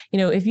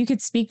if you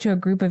could speak to a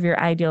group of your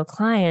ideal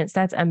clients,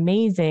 that's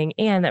amazing.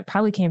 And that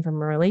probably came from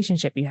a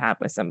relationship you have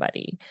with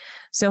somebody.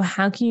 So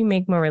how can you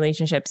make more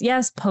relationships?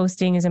 Yes,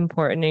 posting is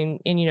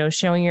important and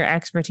showing your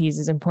expertise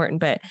is important.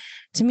 But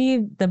to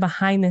me, the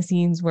behind the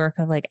scenes work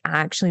of like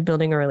actually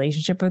building a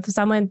relationship with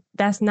someone,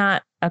 that's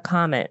not a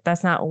comment.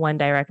 That's not one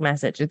direct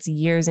message. It's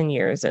years and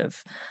years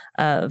of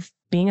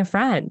being a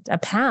friend, a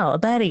pal, a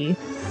buddy.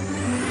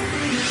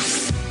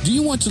 Do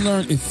you want to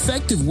learn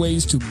effective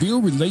ways to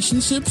build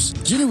relationships,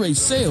 generate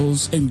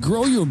sales, and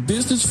grow your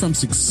business from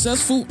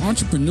successful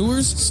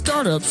entrepreneurs,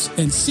 startups,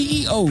 and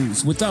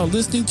CEOs without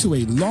listening to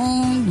a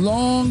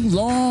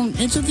long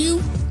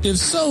interview? If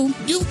so,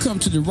 you've come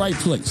to the right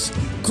place.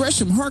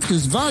 Gresham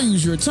Harkless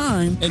values your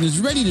time and is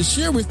ready to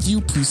share with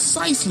you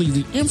precisely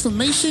the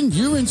information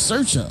you're in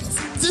search of.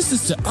 This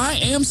is the I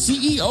Am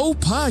CEO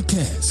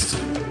podcast.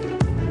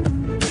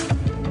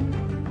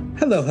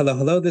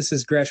 Hello. This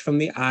is Gresh from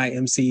the I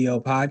Am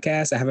CEO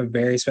podcast. I have a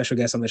very special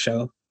guest on the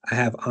show. I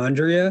have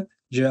Andrea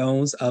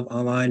Jones of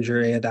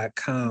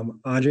OnlineDrea.com.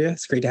 Andrea,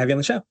 it's great to have you on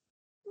the show.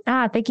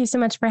 Thank you so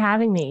much for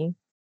having me.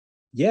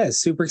 Yes,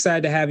 super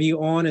excited to have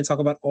you on and talk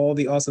about all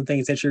the awesome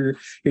things that you're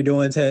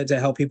doing to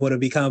help people to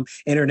become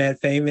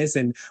internet famous.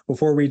 And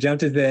before we jump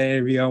to the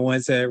interview, I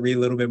want to read a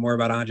little bit more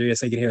about Andrea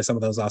so you can hear some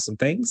of those awesome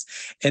things.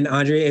 And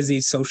Andrea is a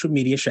social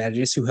media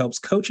strategist who helps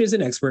coaches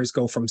and experts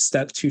go from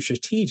stuck to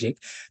strategic,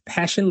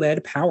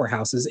 passion-led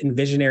powerhouses and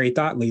visionary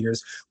thought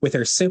leaders with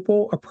her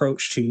simple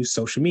approach to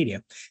social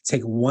media.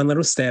 Take one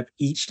little step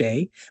each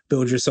day,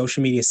 build your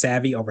social media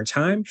savvy over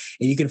time,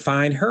 and you can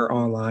find her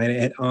online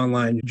at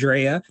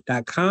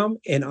OnlineDrea.com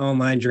and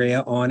Online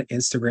Drea on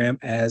Instagram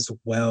as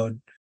well.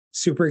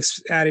 Super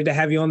excited to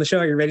have you on the show.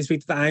 Are you ready to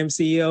speak to the I Am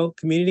CEO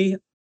community?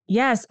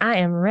 Yes, I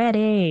am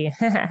ready.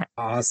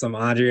 Awesome,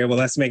 Andrea. Well,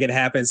 let's make it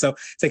happen. So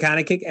to kind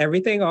of kick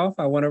everything off,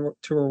 I want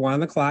to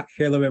rewind the clock,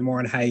 hear a little bit more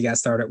on how you got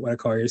started, what I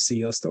call your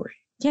CEO story.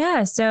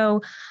 Yeah.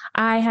 So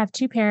I have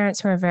two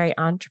parents who are very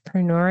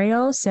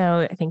entrepreneurial.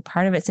 So I think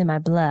part of it's in my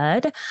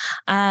blood.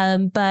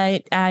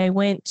 But I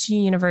went to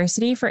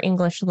university for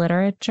English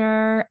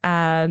literature.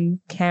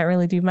 Can't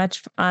really do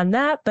much on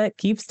that, but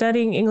keep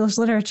studying English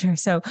literature.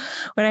 So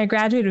when I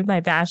graduated with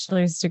my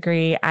bachelor's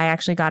degree, I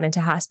actually got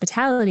into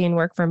hospitality and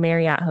worked for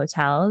Marriott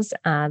Hotels,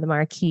 the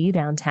Marquis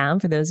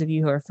downtown, for those of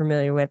you who are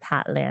familiar with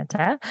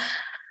Atlanta.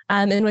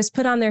 And was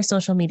put on their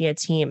social media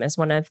team as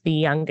one of the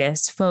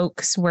youngest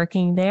folks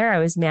working there. I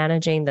was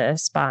managing the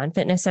spa and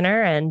fitness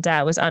center and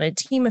was on a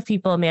team of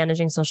people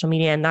managing social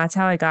media. And that's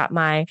how I got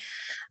my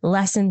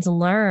lessons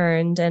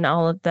learned, and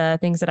all of the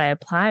things that I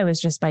apply was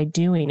just by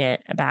doing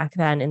it back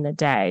then in the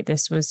day.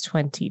 This was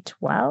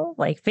 2012,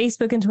 like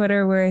Facebook and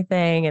Twitter were a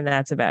thing, and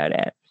that's about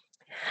it.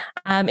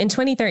 In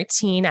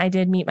 2013, I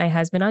did meet my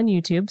husband on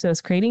YouTube. So I was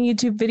creating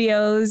YouTube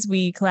videos.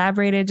 We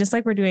collaborated just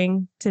like we're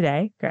doing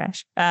today,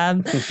 Gresh.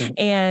 And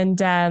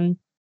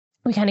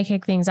we kind of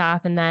kicked things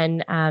off. And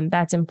then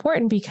that's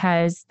important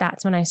because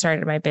that's when I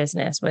started my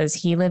business. Was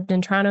he lived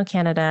in Toronto,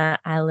 Canada.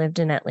 I lived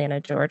in Atlanta,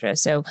 Georgia.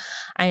 So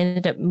I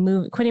ended up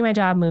quitting my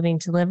job, moving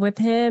to live with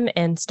him,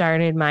 and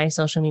started my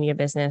social media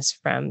business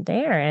from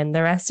there. And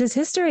the rest is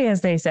history, as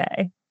they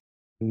say.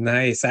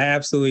 Nice. I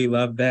absolutely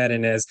love that.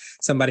 And as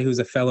somebody who's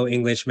a fellow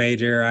English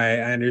major,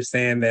 I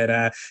understand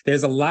that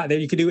there's a lot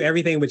that you could do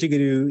everything, but you could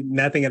do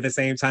nothing at the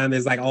same time.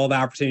 There's like all the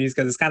opportunities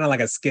because it's kind of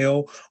like a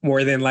skill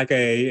more than like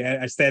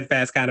a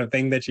steadfast kind of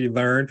thing that you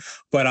learn.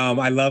 But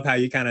I love how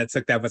you kind of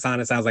took that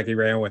baton. It sounds like you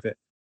ran with it.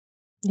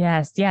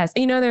 Yes.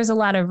 There's a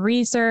lot of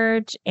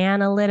research,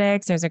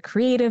 analytics. There's a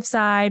creative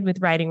side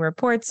with writing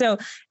reports. So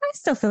I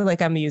still feel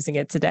like I'm using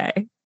it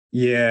today.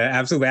 Yeah,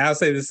 absolutely. I'll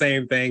say the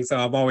same thing. So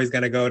I'm always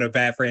going to go to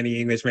bat for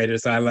any English major.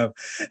 So I love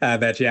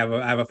that you have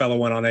a fellow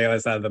one on the other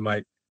side of the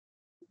mic.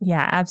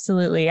 Yeah,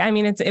 absolutely. I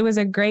mean, it was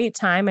a great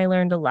time. I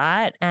learned a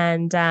lot,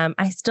 and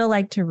I still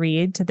like to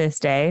read to this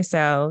day.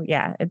 So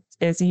yeah,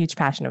 it's a huge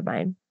passion of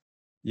mine.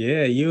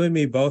 Yeah, you and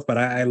me both. But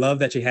I love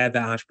that you had the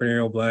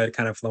entrepreneurial blood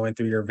kind of flowing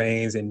through your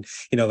veins. And,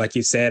 like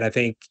you said, I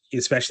think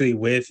especially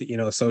with,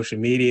 social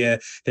media,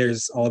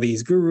 there's all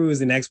these gurus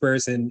and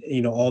experts and,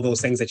 all those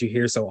things that you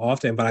hear so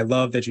often. But I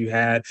love that you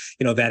had,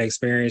 that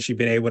experience. You've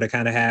been able to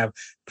kind of have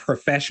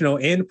professional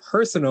and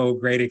personal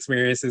great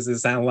experiences, it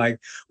sounds like,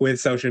 with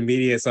social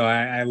media. So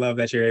I love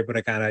that you're able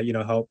to kind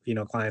of, help,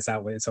 clients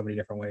out in so many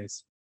different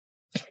ways.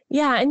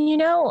 Yeah. And,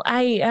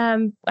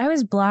 I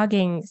was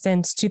blogging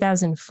since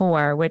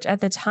 2004, which at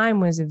the time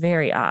was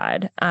very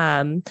odd.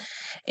 None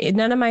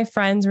of my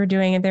friends were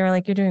doing it. They were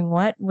like, "You're doing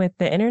what with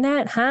the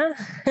internet? Huh?"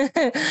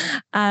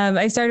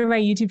 I started my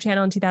YouTube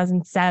channel in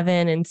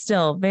 2007 and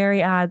still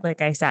very odd.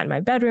 Like I sat in my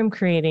bedroom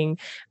creating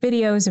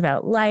videos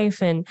about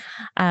life and,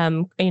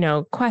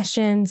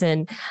 questions.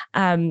 And,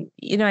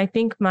 I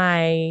think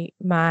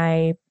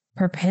my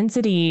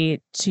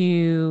propensity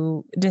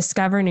to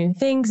discover new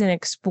things and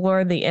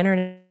explore the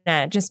internet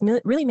just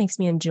really makes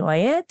me enjoy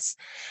it.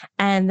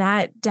 And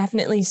that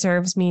definitely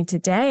serves me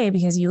today,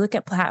 because you look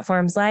at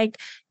platforms like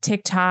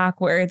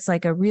TikTok, where it's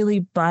like a really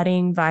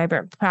budding,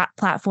 vibrant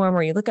platform,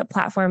 or you look at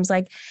platforms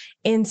like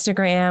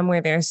Instagram,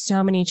 where there's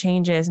so many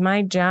changes.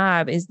 My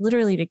job is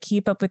literally to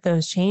keep up with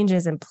those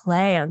changes and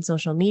play on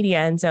social media.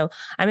 And so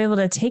I'm able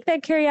to take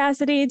that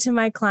curiosity to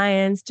my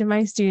clients, to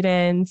my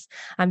students,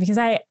 because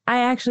I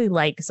actually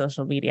like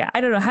social media.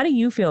 I don't know. How do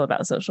you feel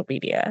about social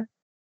media?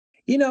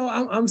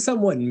 I'm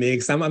somewhat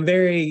mixed. I'm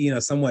very,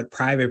 somewhat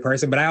private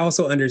person, but I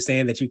also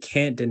understand that you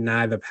can't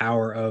deny the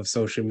power of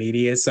social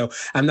media. So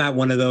I'm not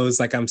one of those,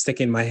 like, I'm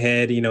sticking my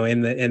head, in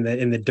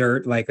the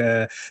dirt like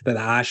the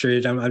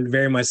ostrich. I'm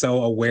very much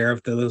so aware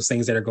of those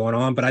things that are going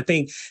on. But I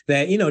think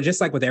that,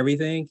 just like with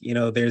everything,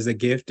 there's a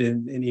gift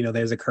and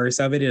there's a curse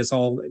of it. It's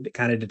all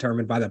kind of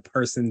determined by the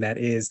person that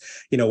is,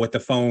 with the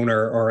phone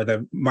or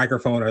the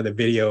microphone or the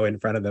video in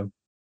front of them.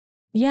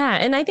 Yeah.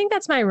 And I think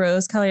that's my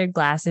rose-colored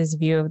glasses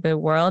view of the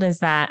world, is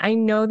that I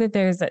know that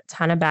there's a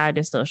ton of bad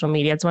to social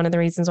media. It's one of the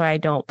reasons why I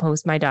don't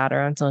post my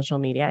daughter on social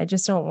media. I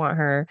just don't want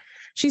her.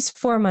 She's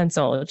 4 months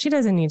old. She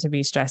doesn't need to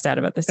be stressed out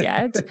about this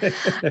yet.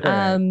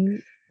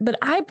 Right. But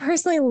I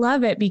personally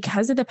love it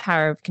because of the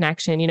power of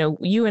connection.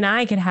 You and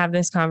I could have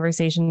this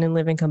conversation and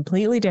live in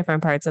completely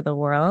different parts of the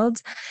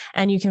world,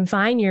 and you can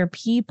find your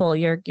people,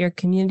 your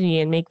community,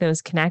 and make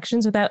those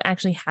connections without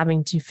actually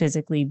having to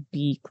physically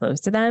be close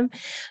to them.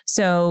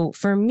 So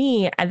for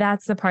me,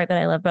 that's the part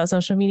that I love about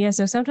social media.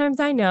 So sometimes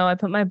I know I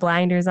put my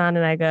blinders on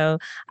and I go,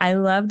 I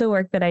love the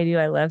work that I do.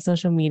 I love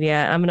social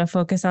media. I'm going to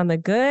focus on the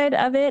good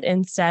of it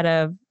instead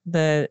of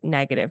the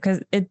negative,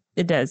 because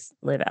it does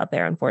live out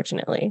there,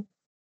 unfortunately.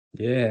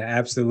 Yeah,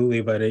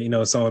 absolutely. But,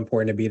 it's so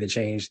important to be the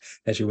change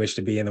that you wish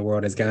to be in the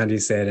world, as Gandhi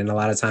said. And a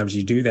lot of times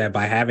you do that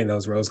by having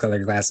those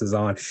rose-colored glasses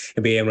on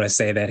and being able to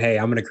say that, hey,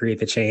 I'm going to create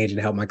the change and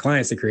help my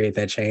clients to create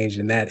that change.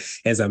 And that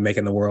ends up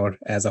making the world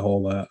as a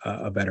whole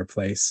a better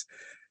place.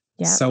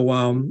 Yeah. So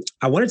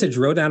I wanted to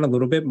drill down a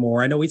little bit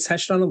more. I know we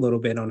touched on a little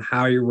bit on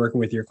how you're working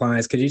with your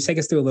clients. Could you take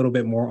us through a little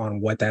bit more on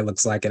what that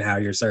looks like and how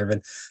you're serving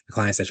the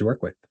clients that you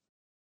work with?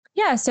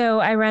 Yeah, so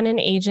I run an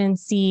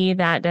agency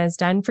that does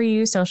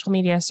done-for-you social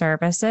media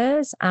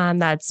services.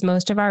 That's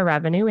most of our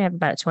revenue. We have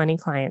about 20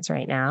 clients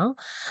right now.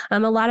 A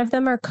lot of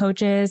them are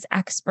coaches,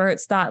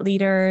 experts, thought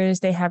leaders.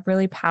 They have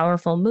really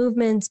powerful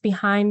movements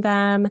behind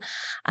them.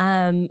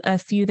 A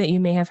few that you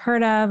may have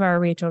heard of are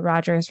Rachel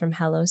Rogers from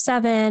Hello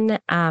 7,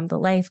 the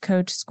Life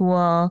Coach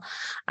School,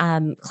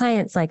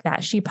 clients like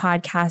that. She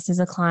Podcast is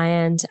a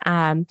client.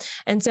 And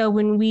so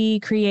when we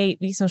create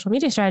these social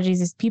media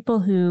strategies, it's people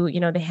who,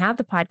 they have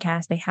the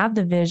podcast, they have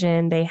the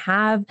vision, they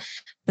have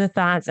the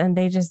thoughts, and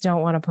they just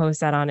don't want to post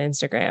that on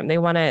Instagram. They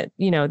want to,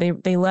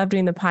 they love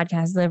doing the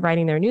podcast, love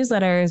writing their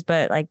newsletters,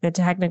 but like the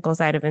technical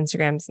side of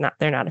Instagram's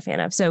they're not a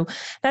fan of. So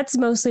that's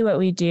mostly what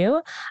we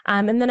do.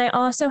 And then I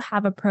also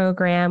have a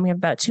program. We have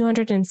about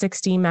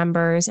 260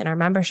 members in our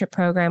membership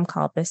program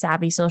called the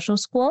Savvy Social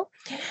School,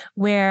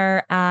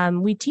 where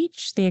we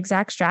teach the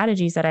exact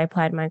strategies that I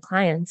apply to my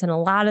clients. And a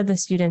lot of the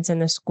students in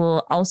the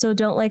school also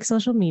don't like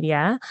social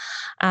media,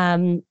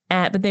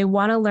 but they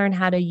want to learn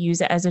how to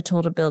use it as a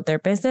tool to build their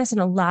business. And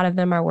a lot of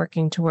them are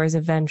working towards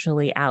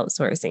eventually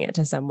outsourcing it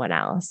to someone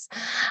else.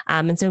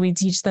 And so we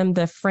teach them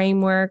the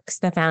frameworks,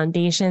 the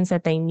foundations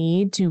that they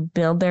need to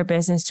build their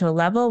business to a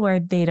level where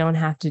they don't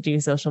have to do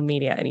social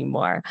media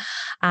anymore.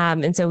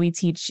 And so we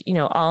teach,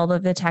 all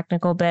of the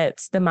technical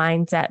bits, the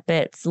mindset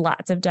bits,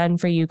 lots of done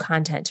for you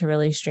content to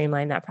really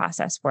streamline that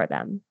process for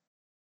them.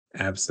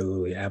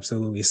 Absolutely.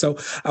 Absolutely. So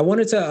I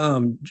wanted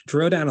to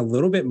drill down a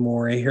little bit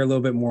more and hear a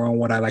little bit more on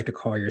what I like to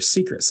call your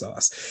secret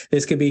sauce.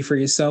 This could be for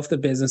yourself, the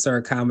business, or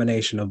a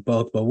combination of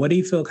both. But what do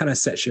you feel kind of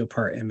sets you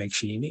apart and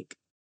makes you unique?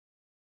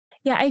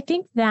 Yeah, I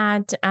think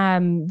that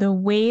the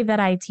way that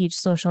I teach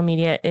social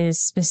media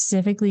is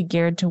specifically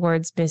geared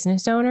towards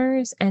business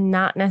owners and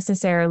not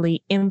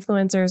necessarily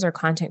influencers or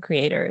content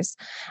creators.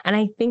 And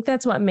I think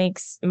that's what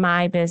makes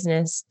my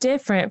business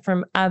different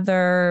from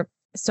other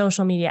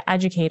social media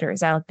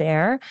educators out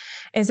there,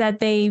 is that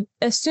they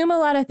assume a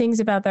lot of things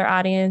about their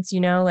audience,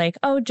 like,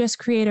 oh, just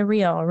create a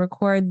reel,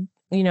 record,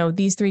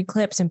 these 3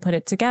 clips and put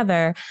it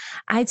together.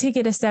 I take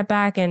it a step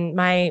back, and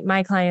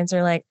my clients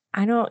are like,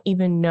 I don't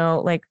even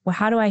know, like, well,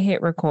 how do I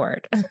hit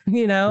record?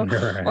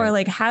 Right. Or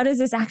like, how does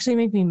this actually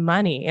make me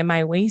money? Am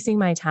I wasting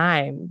my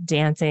time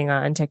dancing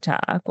on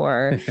TikTok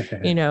or,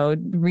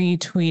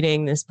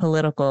 retweeting this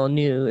political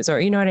news, or,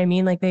 you know what I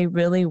mean? Like, they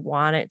really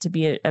want it to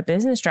be a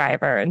business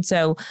driver. And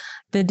so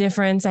the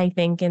difference, I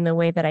think, in the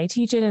way that I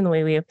teach it and the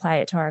way we apply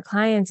it to our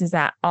clients is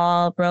that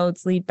all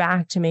roads lead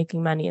back to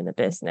making money in the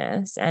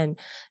business. And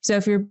so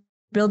if you're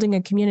building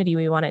a community,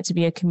 we want it to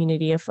be a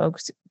community of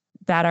folks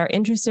that are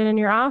interested in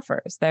your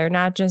offers. They're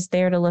not just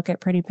there to look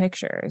at pretty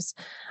pictures,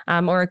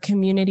 or a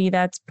community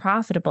that's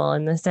profitable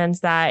in the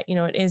sense that,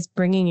 it is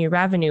bringing you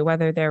revenue,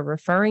 whether they're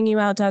referring you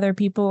out to other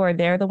people or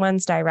they're the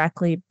ones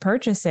directly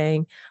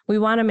purchasing. We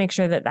want to make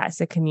sure that that's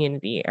a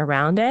community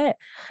around it.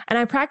 And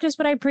I practice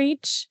what I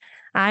preach.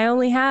 I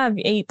only have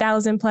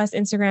 8,000 plus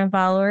Instagram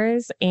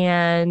followers,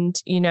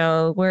 and,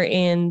 we're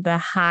in the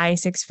high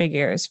six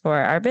figures for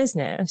our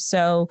business.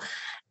 So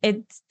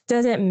it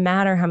doesn't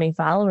matter how many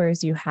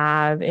followers you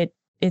have.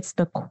 It's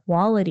the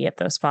quality of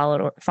those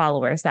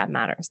followers that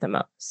matters the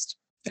most.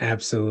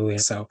 Absolutely.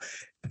 So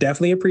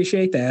definitely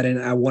appreciate that.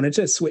 And I wanted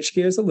to switch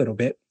gears a little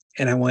bit.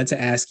 And I wanted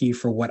to ask you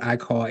for what I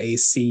call a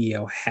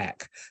CEO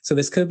hack. So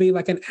this could be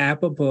like an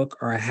app, a book,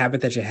 or a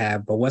habit that you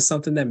have, but what's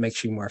something that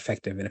makes you more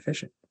effective and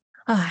efficient?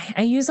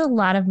 I use a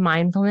lot of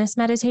mindfulness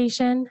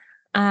meditation.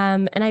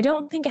 And I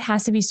don't think it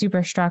has to be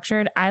super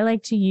structured. I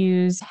like to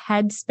use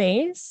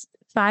Headspace,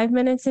 5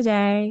 minutes a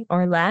day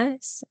or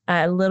less,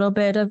 a little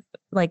bit of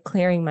like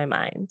clearing my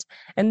mind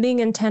and being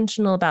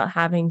intentional about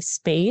having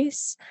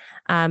space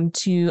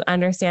to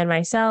understand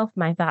myself,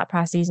 my thought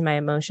processes, my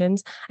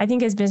emotions. I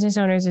think as business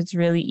owners, it's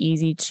really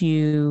easy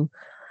to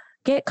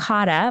get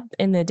caught up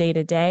in the day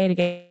to day, to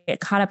get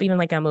caught up even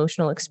like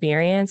emotional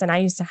experience. And I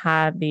used to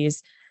have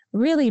these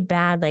really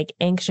bad, like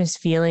anxious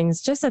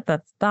feelings just at the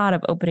thought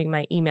of opening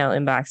my email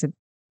inbox at the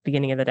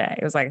beginning of the day.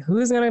 It was like,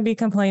 who's going to be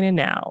complaining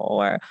now?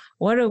 Or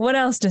what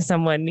else does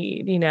someone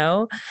need,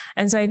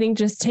 And so I think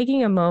just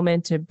taking a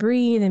moment to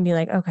breathe and be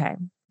like, okay,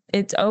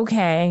 it's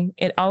okay.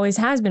 It always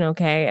has been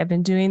okay. I've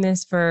been doing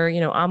this for,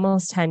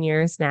 almost 10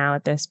 years now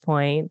at this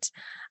point.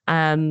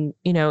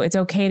 It's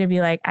okay to be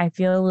like, I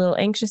feel a little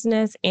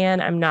anxiousness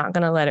and I'm not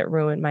going to let it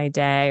ruin my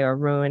day or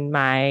ruin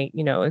my,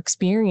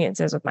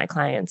 experiences with my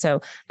clients.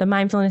 So the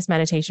mindfulness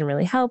meditation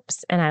really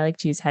helps. And I like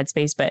to use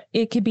Headspace, but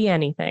it could be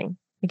anything.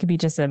 It could be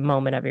just a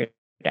moment of your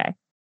day.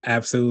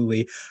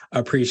 Absolutely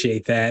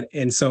appreciate that.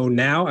 And so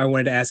now I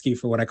wanted to ask you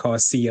for what I call a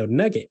CEO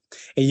nugget.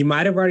 And you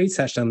might have already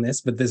touched on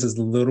this, but this is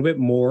a little bit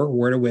more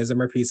word of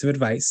wisdom or piece of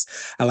advice.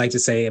 I like to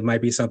say it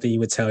might be something you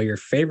would tell your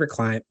favorite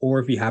client, or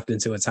if you hopped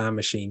into a time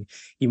machine,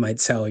 you might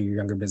tell your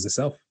younger business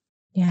self.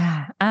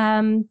 Yeah.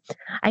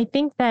 I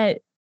think that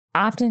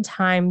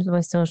oftentimes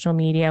with social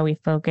media, we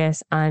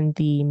focus on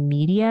the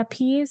media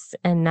piece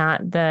and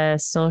not the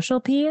social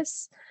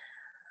piece.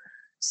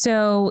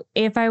 So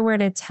if I were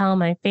to tell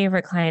my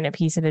favorite client a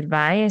piece of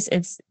advice,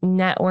 it's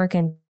network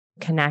and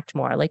connect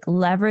more, like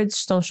leverage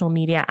social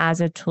media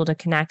as a tool to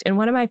connect. And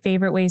one of my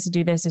favorite ways to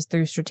do this is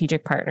through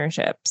strategic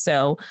partnerships.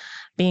 So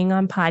being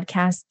on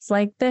podcasts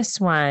like this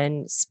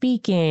one,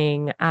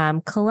 speaking,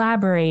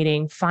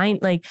 collaborating,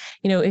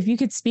 if you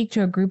could speak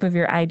to a group of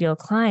your ideal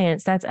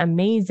clients, that's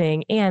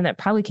amazing. And that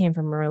probably came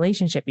from a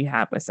relationship you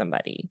have with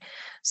somebody.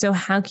 So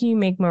how can you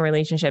make more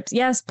relationships?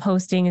 Yes,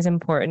 posting is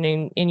important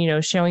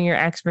and showing your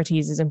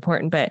expertise is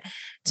important. But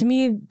to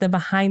me, the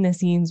behind the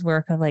scenes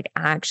work of like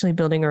actually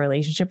building a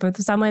relationship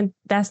with someone,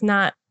 that's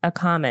not a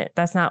comment.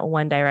 That's not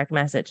one direct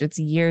message. It's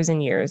years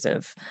and years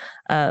of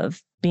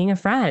being a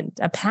friend,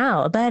 a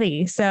pal, a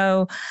buddy.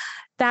 So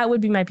that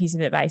would be my piece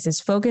of advice,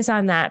 is focus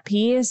on that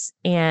piece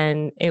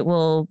and it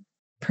will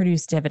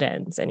produce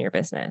dividends in your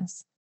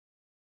business.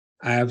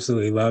 I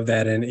absolutely love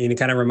that. And it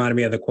kind of reminded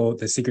me of the quote,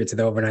 the secret to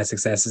the overnight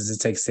success is it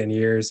takes 10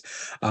 years.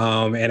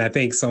 And I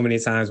think so many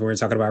times when we're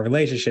talking about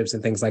relationships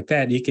and things like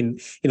that, you can,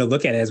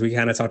 look at it as we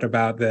kind of talked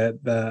about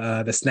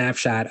the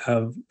snapshot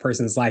of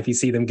person's life. You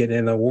see them getting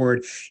an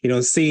award. You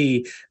don't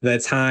see the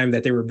time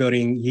that they were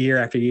building year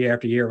after year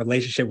after year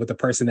relationship with the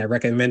person that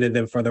recommended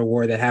them for the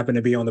award that happened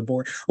to be on the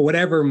board or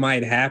whatever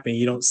might happen.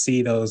 You don't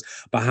see those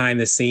behind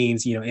the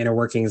scenes, inner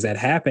workings that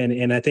happen.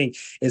 And I think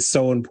it's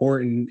so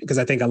important because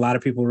I think a lot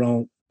of people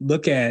don't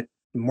look at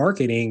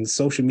marketing,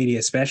 social media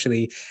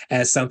especially,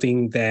 as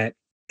something that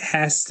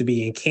has to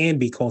be and can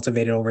be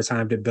cultivated over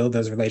time to build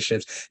those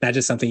relationships, not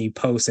just something you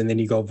post and then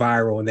you go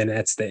viral and then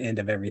that's the end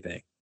of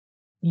everything.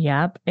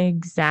 Yep,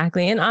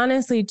 exactly. And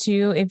honestly,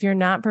 too, if you're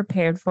not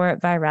prepared for it,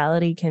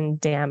 virality can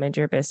damage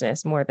your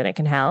business more than it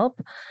can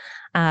help.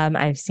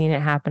 I've seen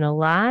it happen a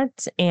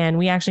lot. And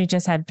we actually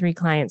just had 3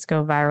 clients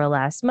go viral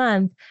last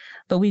month,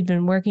 but we've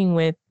been working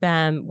with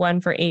them, one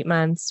for 8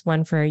 months,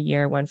 one for a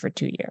year, one for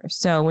 2 years.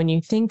 So when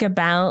you think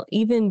about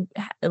even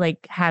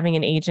like having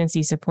an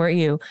agency support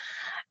you,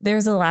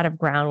 there's a lot of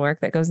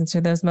groundwork that goes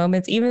into those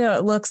moments, even though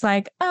it looks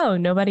like, oh,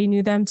 nobody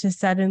knew them to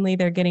suddenly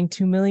they're getting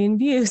 2 million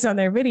views on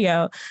their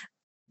video.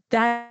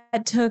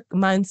 That took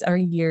months or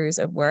years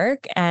of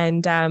work.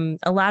 And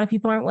a lot of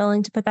people aren't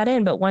willing to put that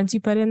in. But once you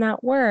put in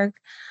that work,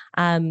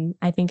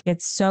 I think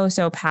it's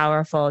so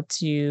powerful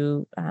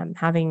to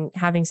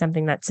having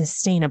something that's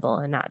sustainable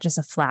and not just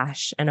a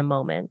flash and a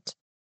moment.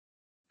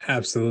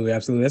 Absolutely.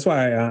 Absolutely. That's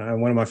why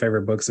one of my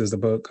favorite books is the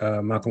book,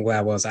 Malcolm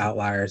Gladwell's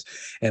Outliers.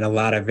 And a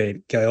lot of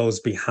it goes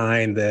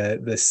behind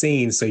the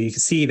scenes. So you can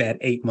see that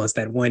 8 months,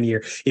 that 1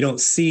 year, you don't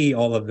see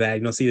all of that.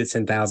 You don't see the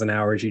 10,000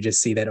 hours. You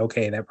just see that,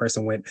 okay, that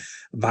person went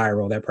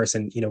viral, that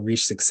person,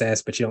 reached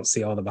success, but you don't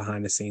see all the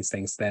behind the scenes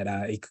things that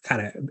it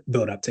kind of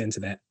build up into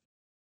that.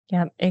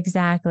 Yep,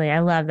 exactly. I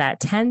love that.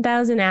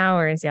 10,000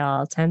 hours,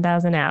 y'all.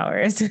 10,000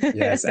 hours.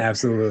 Yes,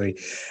 absolutely.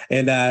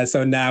 And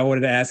so now I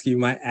wanted to ask you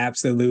my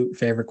absolute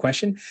favorite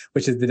question,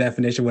 which is the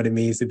definition of what it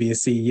means to be a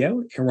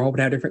CEO. And we're hoping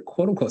to have different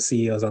quote unquote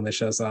CEOs on the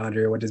show. So,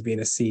 Andrea, what does being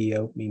a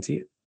CEO mean to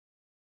you?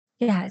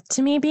 Yeah,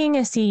 to me, being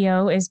a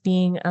CEO is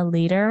being a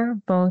leader,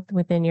 both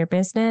within your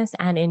business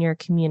and in your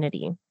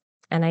community.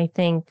 And I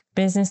think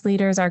business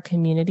leaders are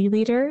community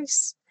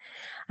leaders.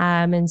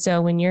 And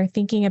so when you're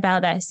thinking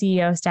about that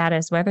CEO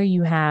status, whether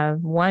you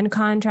have one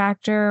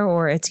contractor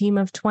or a team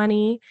of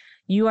 20,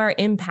 you are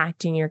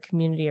impacting your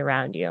community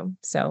around you.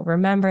 So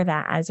remember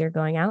that as you're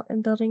going out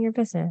and building your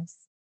business.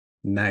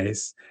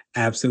 Nice.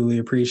 Absolutely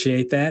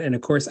appreciate that. And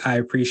of course, I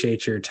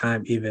appreciate your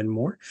time even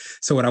more.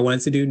 So what I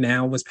wanted to do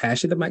now was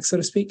pass you the mic, so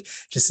to speak,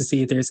 just to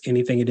see if there's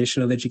anything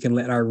additional that you can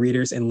let our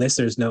readers and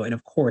listeners know. And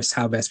of course,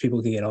 how best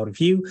people can get hold of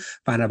you,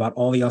 find out about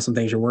all the awesome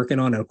things you're working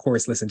on, and of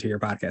course, listen to your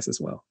podcast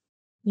as well.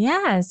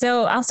 Yeah.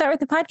 So I'll start with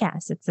the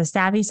podcast. It's the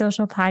Savvy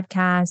Social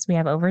Podcast. We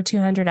have over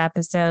 200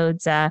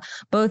 episodes,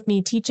 both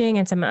me teaching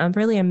and some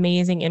really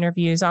amazing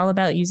interviews all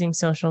about using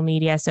social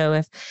media.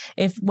 So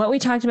if what we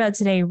talked about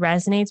today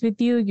resonates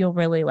with you, you'll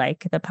really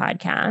like the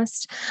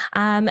podcast.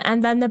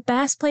 And then the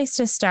best place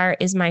to start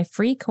is my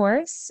free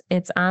course.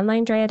 It's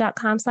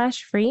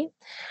onlinedrea.com/free.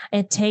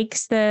 It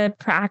takes the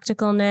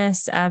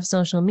practicalness of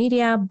social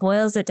media,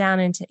 boils it down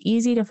into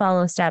easy to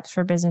follow steps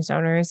for business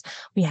owners.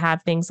 We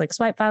have things like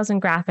swipe files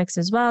and graphics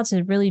as well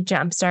to really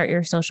jumpstart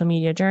your social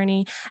media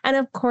journey. And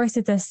of course,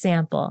 it's a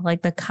sample,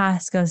 like the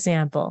Costco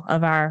sample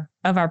of our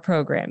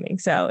programming.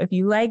 So if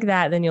you like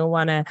that, then you'll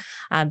want to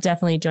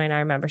definitely join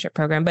our membership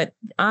program. But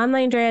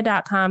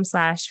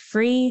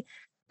onlinedrea.com/free,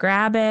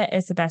 grab it.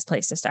 It's the best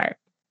place to start.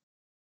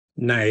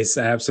 Nice.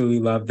 I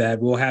absolutely love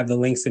that. We'll have the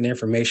links and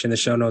information in the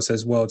show notes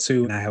as well,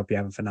 too. And I hope you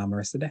have a phenomenal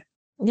rest of the day.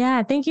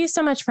 Yeah. Thank you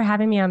so much for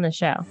having me on the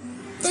show.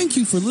 Thank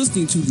you for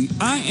listening to the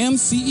I Am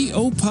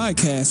CEO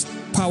podcast,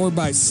 powered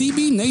by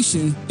CB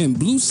Nation and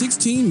Blue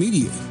 16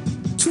 Media.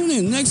 Tune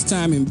in next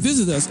time and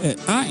visit us at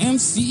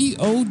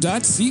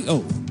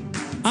imceo.co.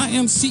 I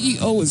Am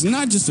CEO is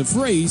not just a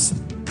phrase,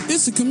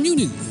 it's a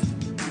community.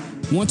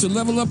 Want to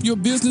level up your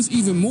business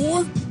even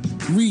more?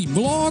 Read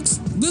blogs,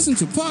 listen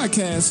to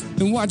podcasts,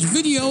 and watch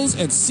videos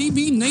at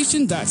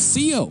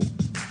cbnation.co.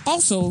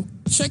 Also,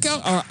 check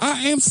out our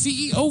I Am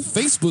CEO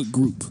Facebook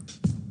group.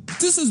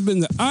 This has been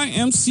the I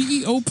Am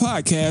CEO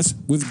podcast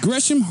with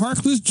Gresham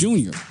Harkless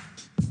Jr.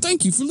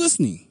 Thank you for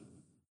listening.